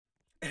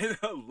And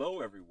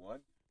hello, everyone.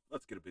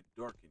 Let's get a bit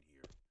dark in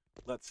here.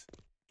 Let's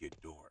get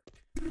dark.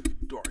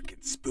 Dark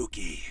and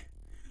spooky.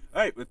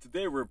 Alright, but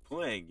today we're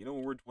playing. You know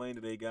what we're playing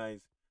today, guys?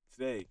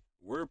 Today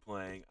we're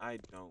playing. I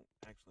don't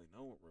actually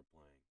know what we're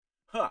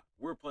playing.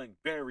 We're playing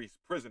Barry's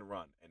Prison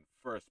Run in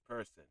first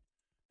person.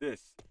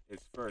 This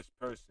is first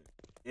person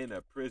in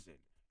a prison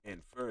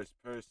in first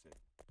person.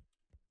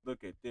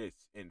 Look at this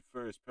in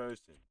first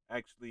person.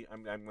 Actually,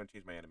 I'm going to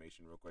change my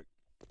animation real quick.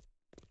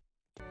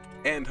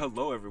 And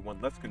hello, everyone.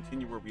 Let's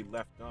continue where we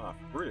left off.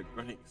 We're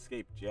going to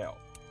escape jail.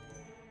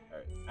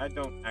 Alright, I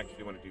don't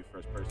actually want to do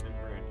first person.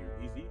 We're going to do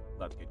easy.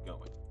 Let's get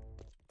going.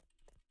 Okay.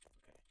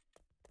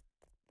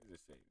 What does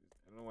it say?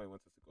 I don't know why it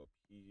wants us to go up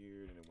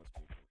here, and it wants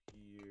me to go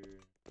here.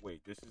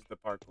 Wait, this is the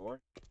parkour?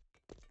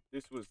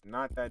 This was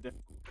not that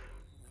difficult.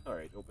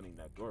 Alright, opening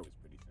that door was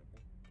pretty simple.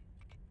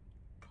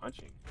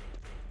 Punching.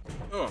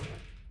 Ugh.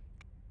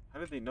 How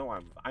did they know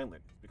I'm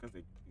violent? It's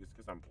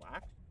because I'm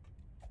black?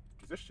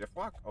 Is there shift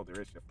lock? Oh, there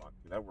is shift lock.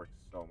 Dude, that works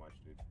so much,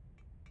 dude.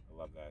 I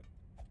love that.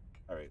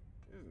 Alright,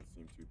 it doesn't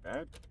seem too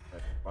bad.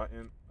 Press the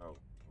button. Oh,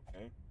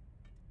 okay.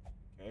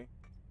 Okay.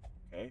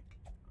 Okay.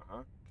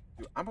 Uh-huh.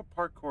 Dude, I'm a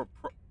parkour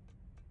pro.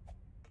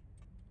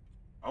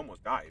 I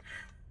almost died.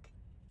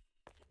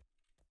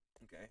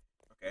 Okay.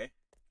 Okay.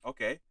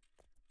 Okay.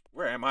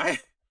 Where am I?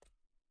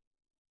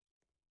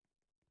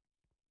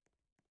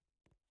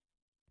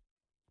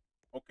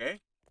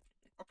 Okay.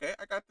 Okay,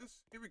 I got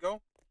this. Here we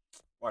go.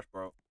 Watch,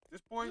 bro.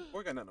 This boy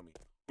got nothing on me.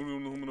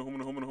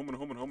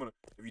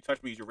 If you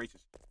touch me, you're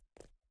racist.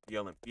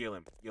 Yell him, yell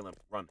him, yell him.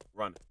 Run,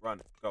 run,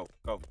 run. Go,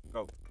 go,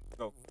 go,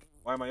 go.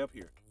 Why am I up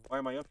here? Why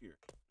am I up here?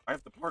 I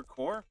have the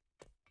parkour?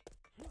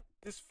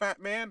 This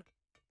fat man?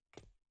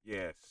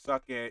 Yeah,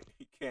 suck it.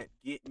 He can't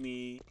get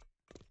me.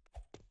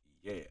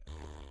 Yeah.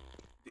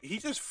 Did he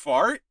just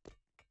fart?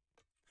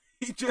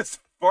 He just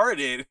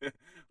farted.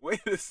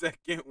 Wait a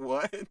second,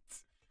 what?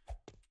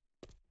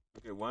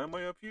 Okay, why am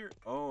I up here?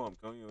 Oh, I'm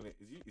going on it.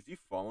 Is he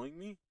following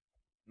me?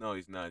 No,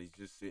 he's not. He's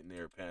just sitting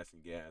there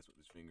passing gas with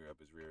his finger up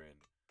his rear end.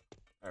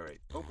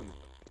 Alright, open the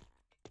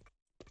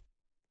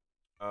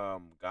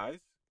door. Guys?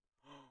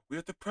 We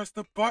have to press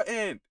the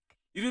button!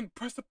 You didn't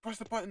press the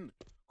button!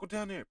 Go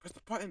down there, press the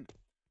button!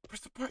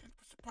 Press the button,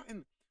 press the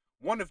button!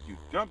 One of you,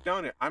 jump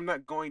down there. I'm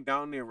not going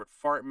down there with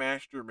Fart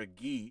Master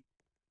McGee.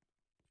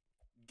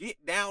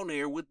 Get down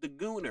there with the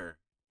gooner.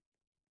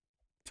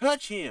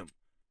 Touch him!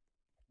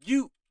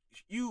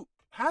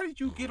 How did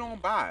you get on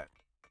by?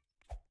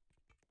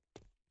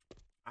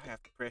 I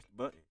have to press the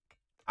button.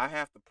 I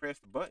have to press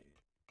the button.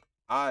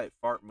 Alright,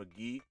 Fart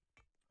McGee.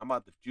 I'm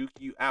about to juke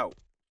you out.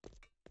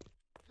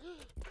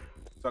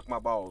 Suck my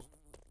balls.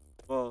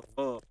 Run,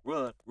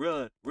 run,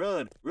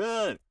 run,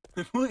 run.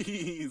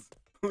 Please,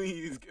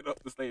 please get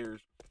up the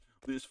stairs.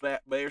 This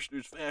fat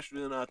bastard's faster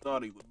than I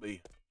thought he would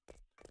be.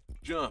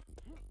 Jump.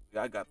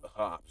 I got the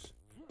hops.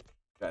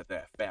 Got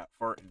that fat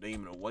farting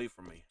demon away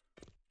from me.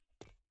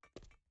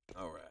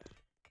 Alright.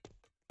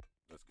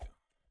 Let's go.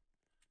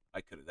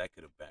 That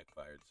could have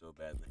backfired so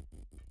badly.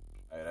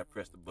 Alright, I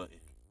pressed the button.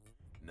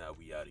 Now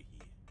we out of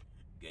here.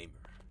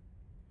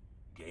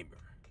 Gamer.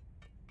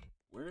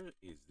 Where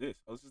is this?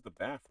 Oh, this is the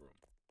bathroom.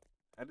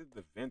 How did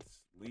the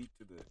vents lead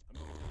to the...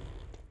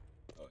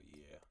 Oh,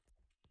 yeah.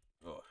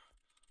 Oh,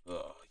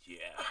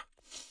 yeah.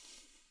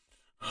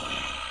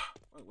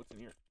 Oh, what's in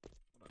here?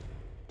 Hold on.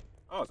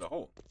 Oh, it's a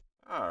hole.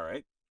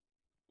 Alright.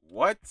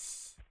 What?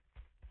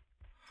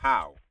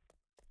 How?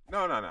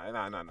 No.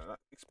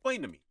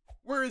 Explain to me.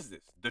 Where is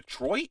this?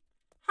 Detroit?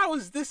 How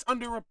is this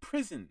under a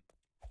prison?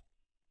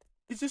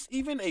 Is this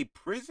even a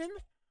prison?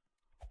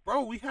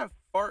 Bro, we have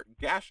Fart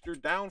Gaster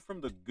down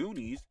from the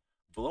Goonies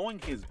blowing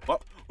his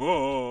butt.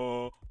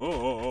 Blowing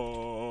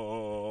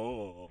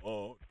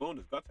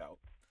his guts out.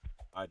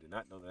 I did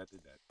not know that I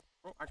did that.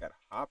 Bro, I got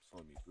hops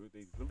on me, bro.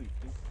 They really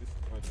think this is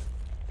going to...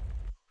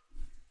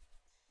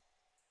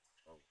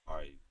 Oh,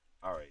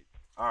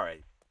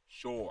 alright.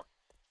 Sure.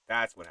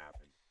 That's what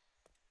happened.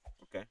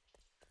 Okay.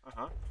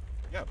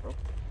 Yeah, bro.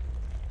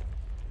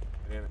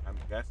 And then I'm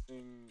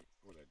guessing...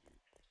 What did I do?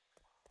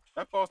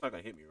 That ball's not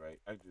gonna hit me, right?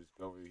 I just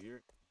go over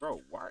here.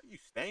 Bro, why are you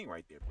staying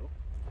right there, bro?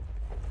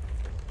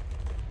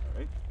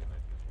 Alright, then I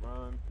just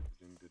run.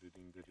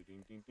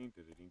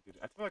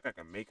 I feel like I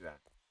can make that.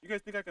 You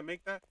guys think I can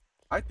make that?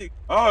 I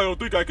don't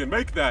think I can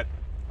make that.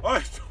 I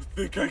don't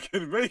think I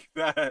can make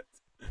that.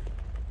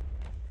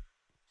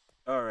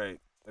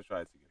 Alright, let's try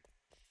this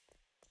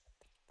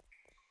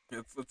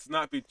again. Let's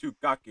not be too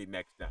cocky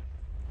next time.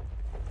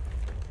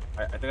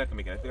 I think I can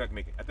make it.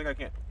 I think I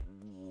can.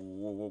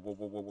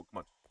 Whoa.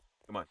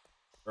 Come on.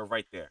 We're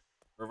right there.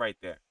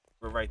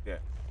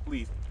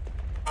 Please.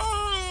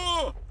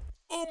 Oh,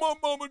 my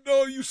mama,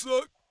 no, you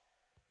suck.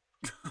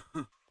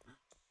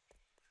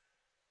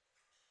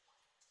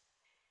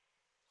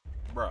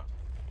 Bruh.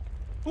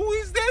 Who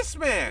is this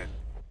man?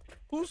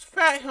 Who's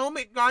Fat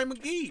Helmet Guy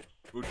McGee?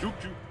 Who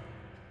juked you?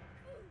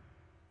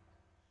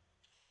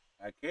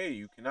 Okay,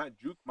 you cannot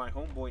juke my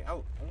homeboy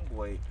out.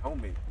 Homeboy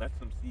helmet lets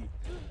him see.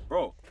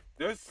 Bro,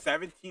 there's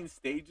 17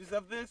 stages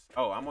of this?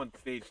 Oh, I'm on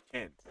stage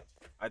 10.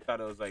 I thought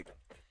it was like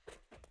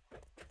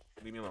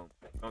Leave me alone.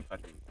 Don't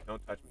touch me.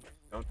 Don't touch me.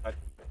 Don't touch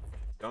me.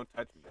 Don't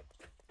touch me.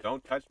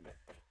 Don't touch me.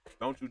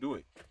 Don't you do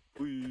it.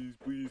 Please,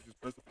 please, just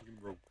press the fucking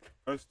rope.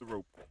 Press the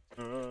rope.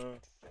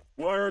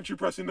 Why aren't you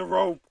pressing the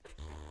rope?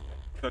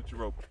 Touch the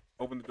rope.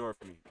 Open the door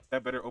for me.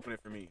 That better open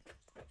it for me.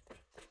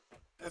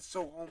 That's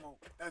so homo.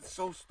 That's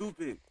so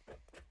stupid.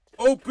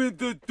 Open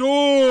the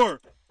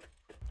door!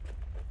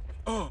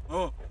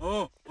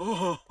 Oh.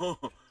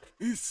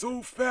 He's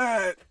so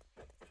fat.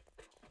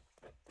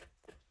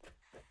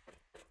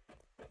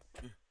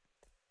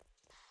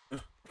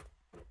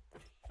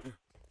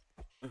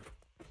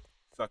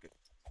 Suck it.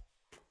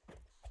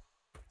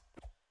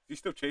 Is he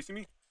still chasing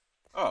me?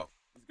 Oh,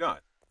 he's gone.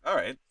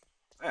 Alright.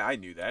 I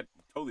knew that.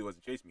 He totally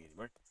wasn't chasing me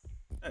anymore.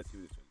 Let's see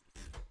what this one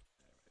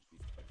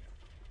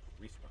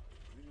is. Respawn.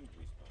 What do you need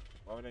respawn?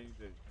 Why would I need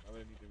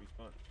to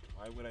respawn?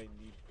 Why would I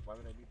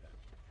need that?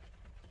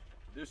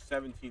 There's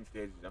 17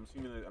 stages. I'm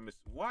assuming that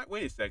what?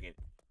 Wait a second.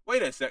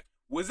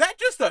 Was that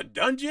just a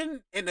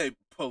dungeon in a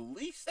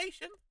police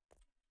station?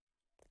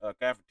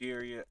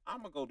 Cafeteria.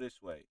 I'm gonna go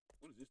this way.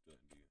 What is this doing,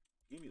 dude?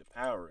 Give me the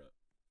power up.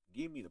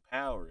 Give me the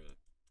power up.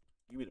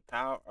 Give me the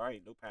power.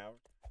 Alright, no power.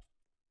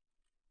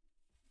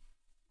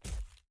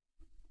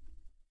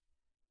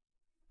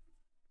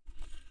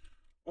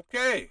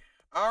 Okay.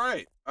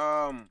 Alright.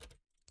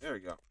 There we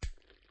go.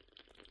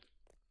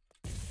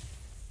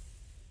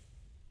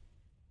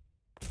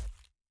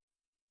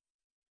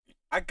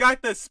 I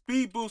got the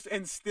speed boost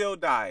and still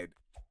died.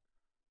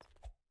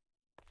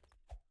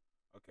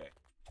 Okay.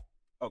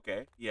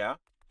 Okay. Yeah.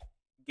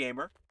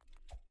 Gamer.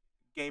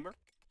 Gamer.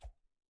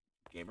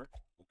 Gamer.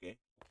 Okay.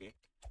 Okay.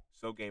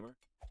 So gamer.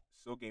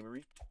 So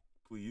gamery.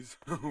 Please.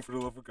 For the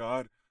love of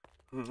God.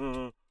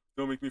 Don't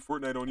make me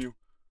Fortnite on you.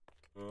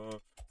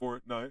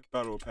 Fortnite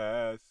Battle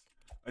Pass.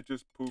 I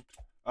just pooped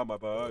out my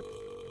butt.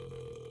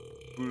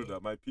 Booted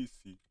up my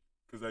PC.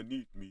 Cause I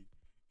need me.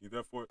 Need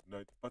that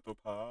Fortnite Battle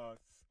Pass.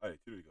 Alright,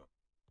 here we go.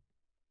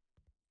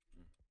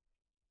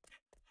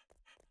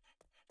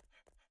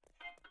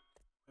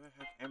 Where the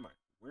heck am I?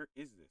 Where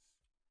is this?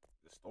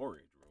 The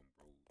storage room,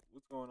 bro.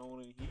 What's going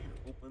on in here?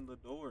 Open the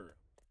door.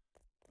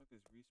 What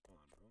is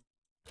respawn,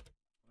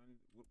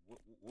 bro?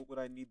 What would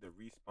I need to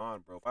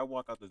respawn, bro? If I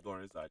walk out this door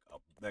and it's like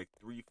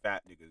 3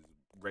 fat niggas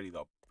ready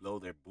to blow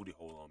their booty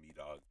hole on me,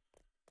 dog.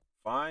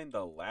 Find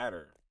the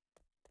ladder.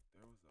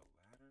 There was a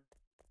ladder?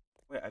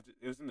 Wait,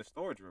 it was in the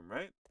storage room,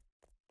 right?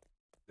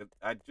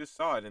 I just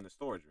saw it in the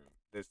storage room.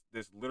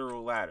 This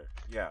literal ladder.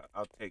 Yeah,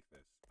 I'll take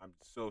this. I'm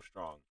so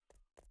strong.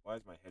 Why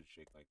is my head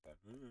shake like that?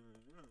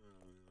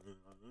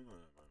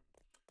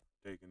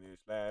 Taking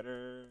this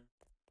ladder,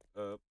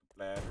 up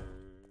the ladder,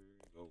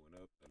 going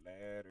up the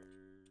ladder.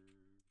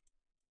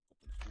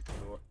 Open the stupid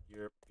door.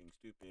 You're fucking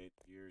stupid.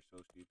 You're so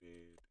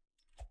stupid.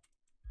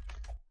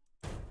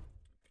 Okay.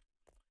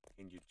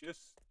 Can you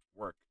just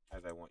work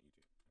as I want you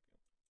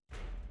to?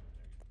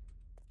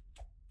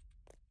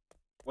 Okay.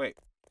 Wait.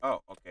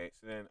 Oh, okay.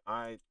 So then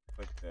I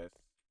put this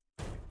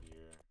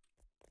here,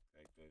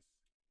 like this.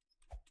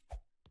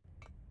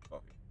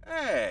 Okay.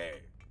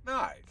 Hey,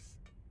 nice.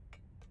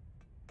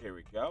 Here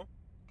we go.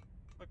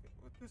 Look,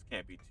 this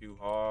can't be too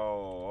hard.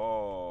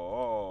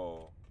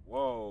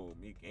 Whoa,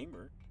 me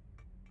gamer.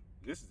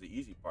 This is the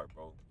easy part,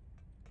 bro.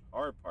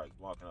 Hard part is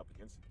walking up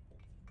against it.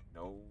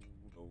 No.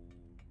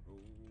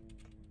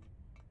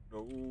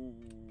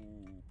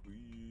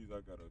 Please,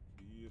 I got a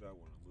kid I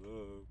want to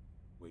love.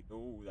 Wait,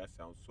 no, that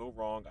sounds so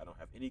wrong. I don't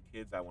have any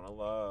kids I want to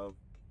love.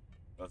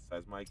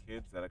 Besides my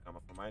kids that are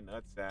coming from my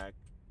nutsack.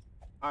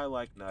 I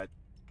like nut.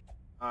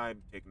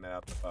 I'm taking that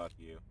out to fuck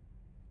you.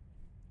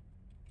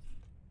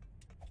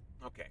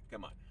 Okay,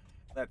 come on.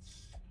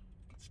 Let's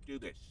do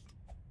this.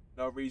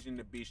 No reason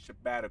to be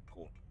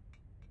sabbatical.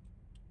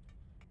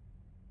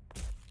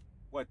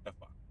 What the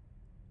fuck?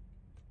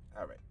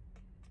 Alright.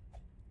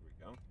 Here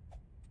we go.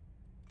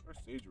 Where's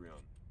stage are we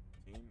on?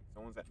 Team?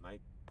 Someone's at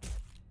night.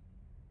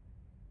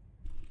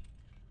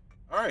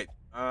 Alright.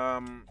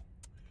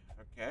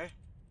 Okay.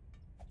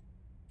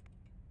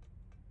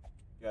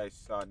 You guys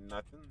saw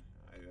nothing.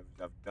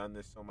 I've done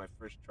this on my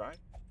first try.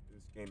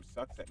 This game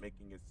sucks at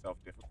making itself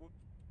difficult.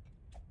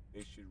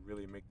 They should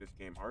really make this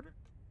game harder.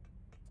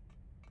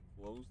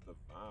 Close the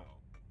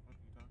valve. What are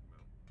you talking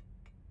about?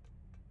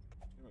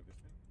 You know this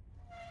thing?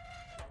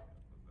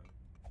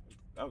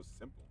 That was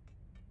simple.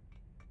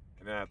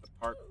 And then I have to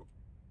park.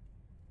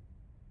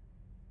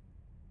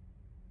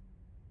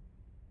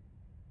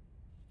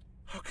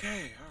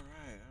 Okay,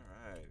 alright.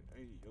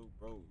 Hey, yo,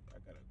 bro, I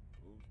gotta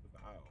close the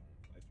valve.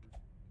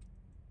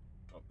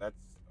 Oh, that's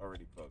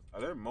already closed.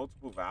 Are there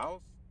multiple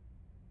valves?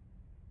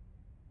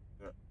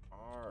 There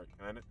are.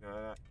 Can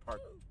I not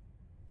park?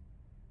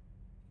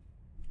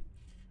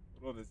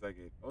 Hold on a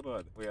second. Hold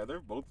on. Wait, are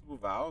there multiple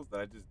valves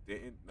that I just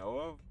didn't know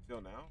of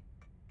till now?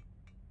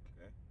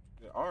 Okay.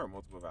 There are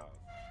multiple valves.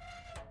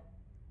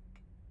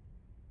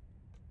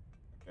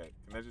 Okay,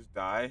 can I just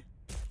die?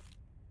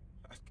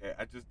 Okay,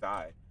 I just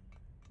died.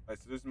 Alright,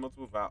 so there's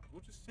multiple valves. Who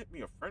just sent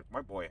me a friend?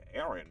 My boy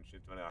Aaron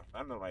shit to me. I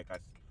don't know, like,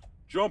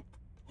 jump!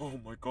 Oh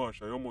my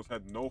gosh, I almost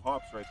had no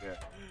hops right there.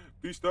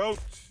 Peace out.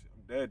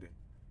 I'm dead.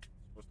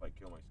 supposed to like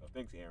kill myself.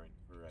 Thanks, Aaron,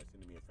 for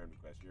sending me a friend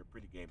request. You're a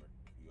pretty gamer,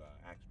 if you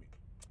ask me.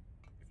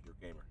 If you're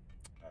a gamer.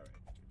 All right.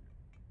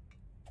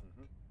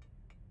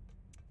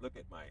 Look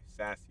at my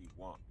sassy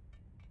womp.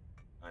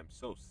 I'm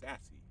so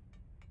sassy.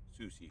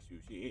 Sushi.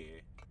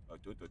 Oh,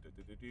 do.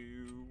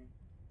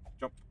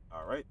 Jump.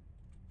 All right.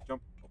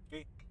 Jump.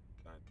 Okay.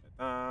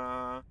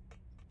 Da.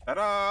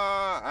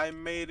 Ta-da! I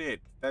made it.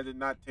 That did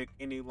not take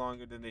any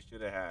longer than they should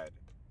have had.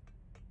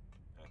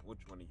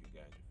 Which one of you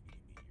guys are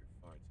feeding me your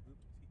farts?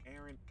 Oops, see,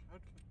 Aaron, how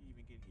the fuck did you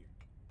even get here?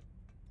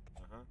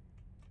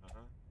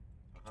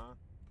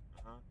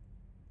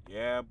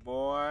 Yeah,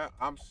 boy,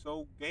 I'm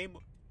so gamer.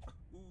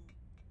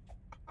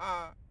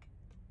 Aha.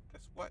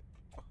 Guess what?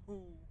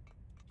 Ooh.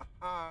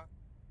 Aha.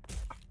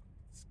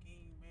 This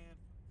game, man.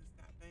 This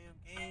goddamn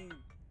game.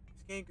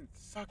 This game can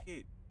suck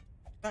it.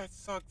 That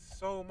sucks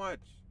so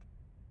much.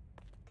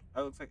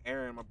 That looks like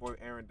Aaron. My boy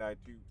Aaron died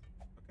too.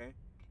 Okay.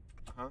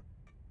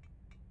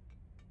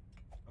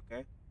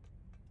 Okay.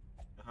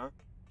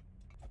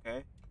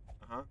 Okay.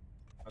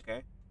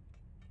 Okay.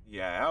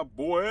 Yeah,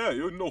 boy.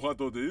 You know how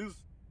it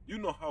is. You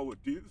know how it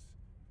is.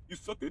 You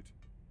suck it.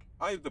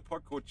 I am the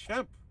parkour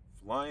champ.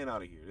 Flying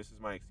out of here. This is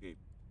my escape.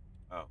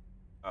 Oh.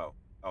 No.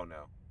 Oh,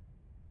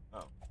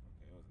 okay.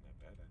 It wasn't that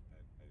bad.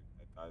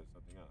 I thought it was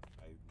something else.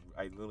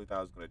 I literally thought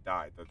I was gonna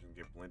die. I thought I was gonna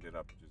get blended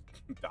up and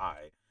just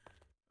die.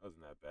 That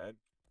wasn't that bad.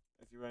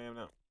 Let's see where I am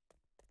now.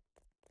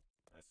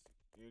 That's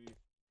security.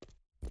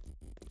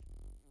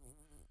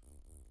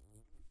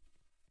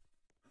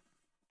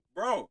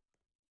 Bro,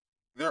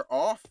 they're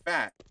all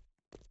fat,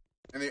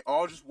 and they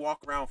all just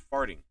walk around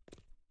farting.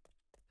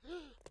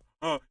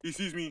 He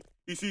sees me.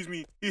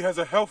 He has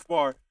a health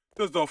bar.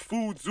 There's a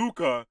food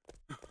Zuka.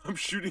 I'm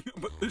shooting him,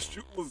 but there's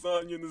shoot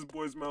lasagna in this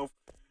boy's mouth.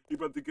 He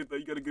about to get that.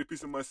 You gotta get a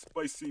piece of my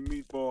spicy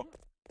meatball.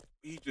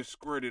 He just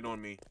squirted on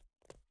me.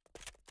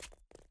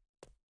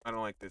 I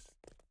don't like this.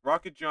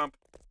 Rocket jump.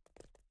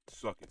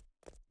 Suck it,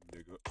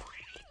 nigga.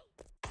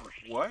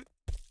 What?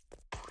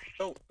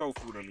 Don't throw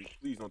food on me.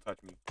 Please don't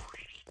touch me.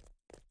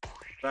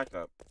 Back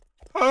up.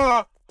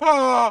 Ha!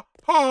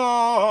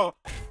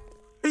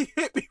 He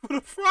hit me with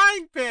a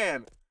frying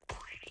pan.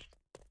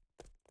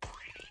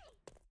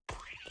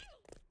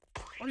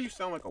 Why do you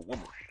sound like a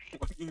woman?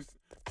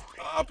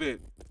 Stop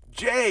it.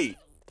 Jay!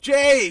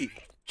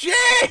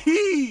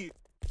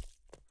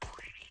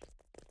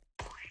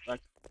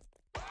 Back.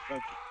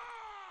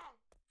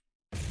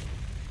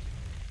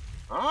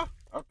 Huh?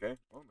 Okay.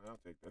 Well, I'll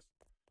take this.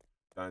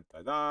 Dun.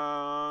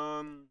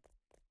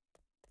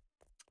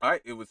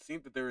 Alright, it would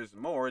seem that there is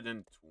more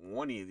than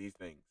 20 of these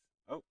things.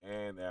 Oh,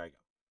 and there I go.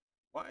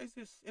 Why is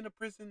this in a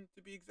prison,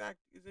 to be exact?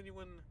 Is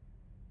anyone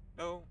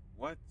know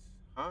what?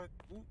 Huh?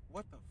 Ooh,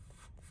 what the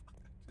fuck?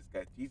 I just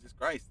got Jesus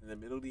Christ in the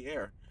middle of the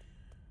air.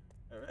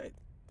 Alright,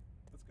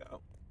 let's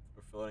go.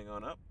 We're floating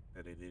on up.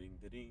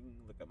 Da-ding.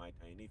 Look at my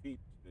tiny feet.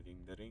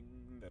 Da-ding.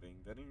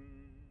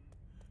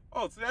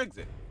 Oh, it's the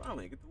exit.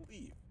 Finally, I get to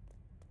leave.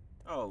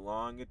 How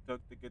long it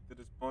took to get to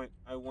this point?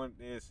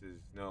 This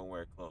is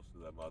nowhere close to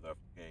the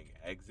motherfucking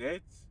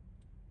exits.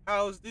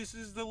 This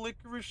is the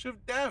licorice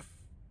of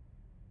death.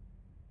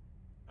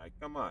 Alright,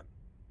 come on.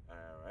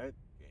 Alright,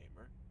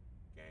 gamer.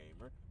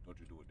 Don't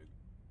you do it, nigga.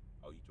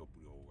 I'll eat your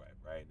booty hole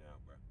right now,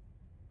 bro.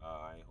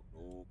 I ain't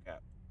no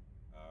cap.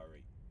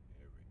 Alright.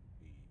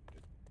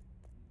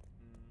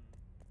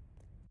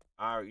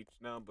 I reach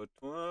number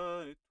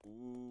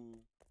 22.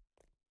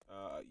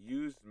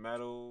 Use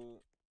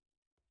metal.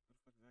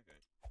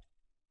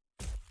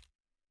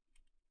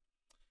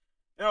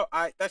 You know,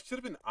 that should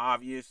have been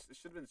obvious. It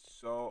should have been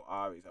so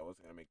obvious I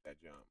wasn't gonna make that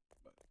jump.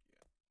 But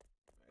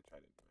yeah, I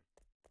tried anyway.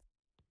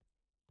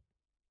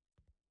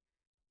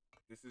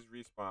 This is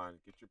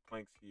respawn. Get your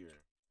planks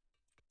here.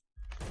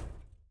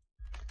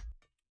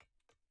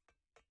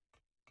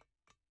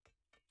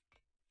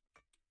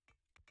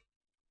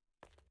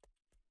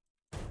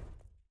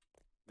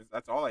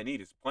 That's all I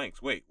need is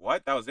planks. Wait,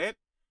 what? That was it?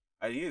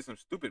 I needed some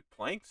stupid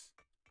planks?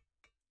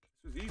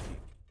 This was easy.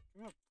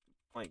 Give me my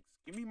planks.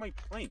 Give me my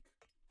plank.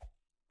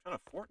 I'm trying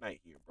to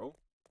Fortnite here, bro.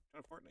 I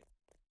am trying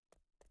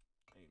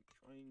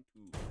to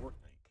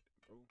Fortnite,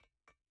 bro.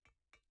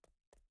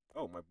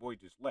 Oh, my boy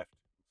just left.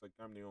 Looks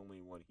like I'm the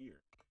only one here.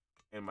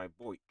 And my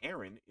boy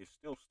Aaron is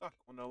still stuck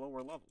on the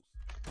lower levels.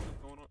 What is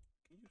going on?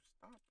 Can you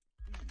stop,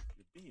 please?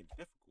 You're being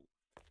difficult.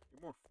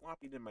 You're more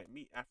floppy than my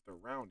meat after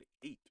round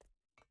 8.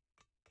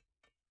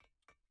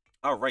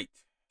 All right.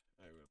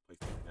 All right, we're gonna place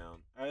this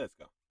down. All right, let's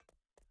go.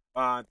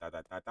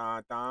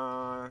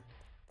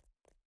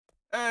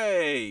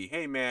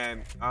 Hey,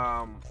 man.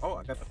 Oh,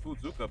 I got the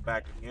Fuzuka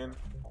back again.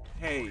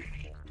 Hey,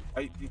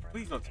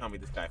 please don't tell me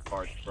this guy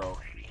farts, bro.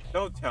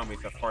 Don't tell me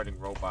it's a farting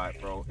robot,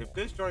 bro. If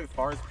this joint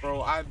farts,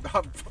 bro, I'm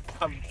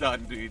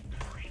done, dude.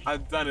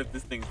 I'm done if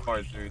this thing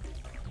farts, dude.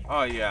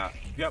 Oh yeah.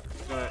 Yep.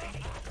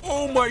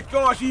 Oh my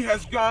gosh, he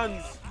has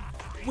guns.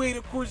 Wait,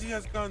 of course he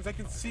has guns. I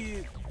can see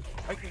it.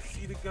 I can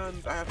see the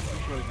guns. I have to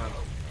destroy the guns.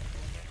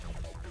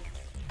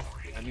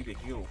 I need to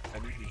heal.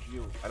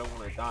 I don't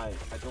want to die.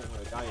 I don't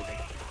want to die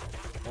again.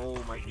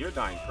 Oh my, you're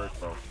dying first,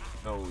 bro.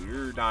 No,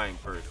 you're dying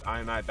first.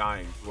 I'm not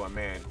dying to a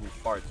man who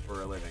farts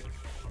for a living.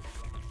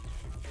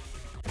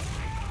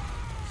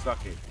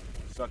 Suck it.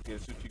 Suck it.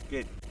 That's what you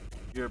get.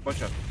 You're a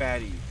bunch of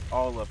fatties.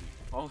 All of you.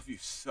 All of you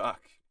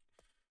suck.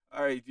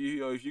 Alright,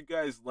 if you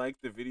guys like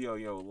the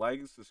video, like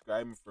and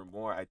subscribe for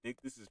more. I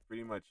think this is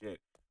pretty much it.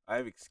 I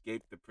have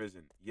escaped the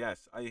prison.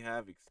 Yes, I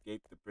have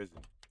escaped the prison.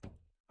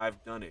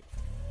 I've done it.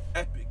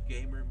 Epic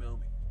gamer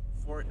moment.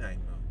 Fortnite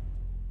mode.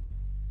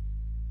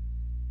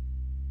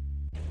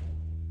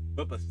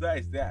 But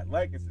besides that,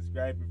 like and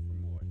subscribe for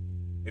more.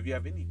 If you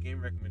have any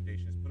game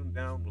recommendations, put them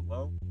down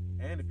below.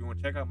 And if you want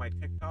to check out my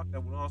TikTok,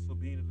 that will also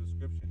be in the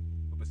description.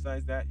 But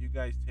besides that, you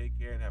guys take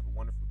care and have a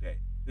wonderful day.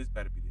 This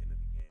better be the end of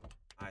the game.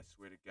 I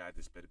swear to God,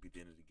 this better be the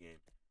end of the game.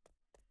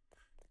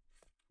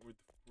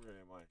 Where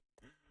am I?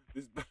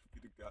 This better be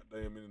the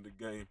goddamn end of the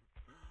game.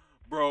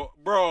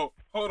 Bro,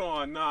 hold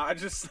on. Nah,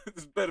 this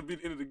better be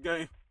the end of the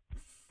game.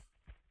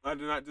 I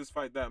did not just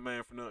fight that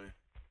man for nothing.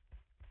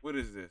 What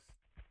is this?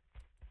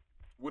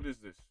 What is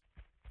this?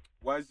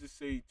 Why does this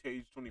say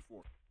Tage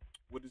 24?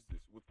 What is this?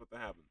 What's about to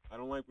happen? I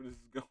don't like where this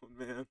is going,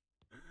 man.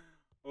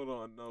 Hold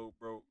on, no,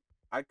 bro.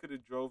 I could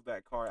have drove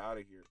that car out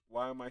of here.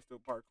 Why am I still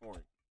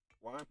parkouring?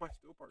 Why am I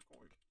still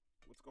parkouring?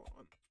 What's going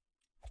on?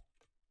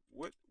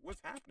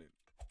 What's happening?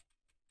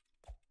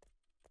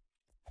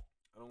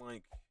 I don't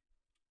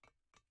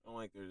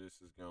like where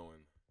this is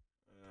going.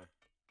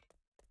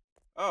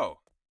 Oh,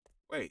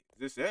 wait,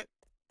 is this it?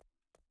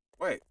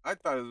 Wait, I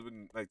thought it was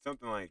like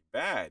something like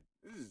bad.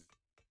 This is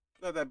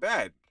not that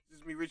bad. This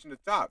is me reaching the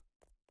top.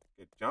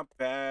 Get jump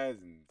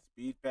pads and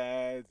speed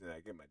pads, and I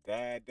get my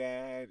dad,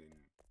 and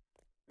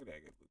look at that. I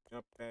get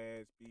jump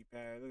pads, speed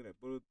pads. Look at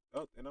that.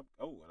 Oh, and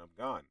I'm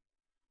gone.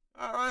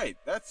 All right,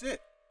 that's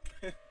it.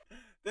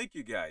 Thank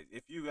you guys.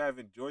 If you have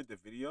enjoyed the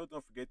video,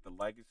 don't forget to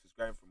like and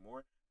subscribe for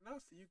more, and I'll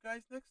see you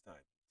guys next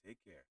time. Take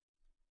care.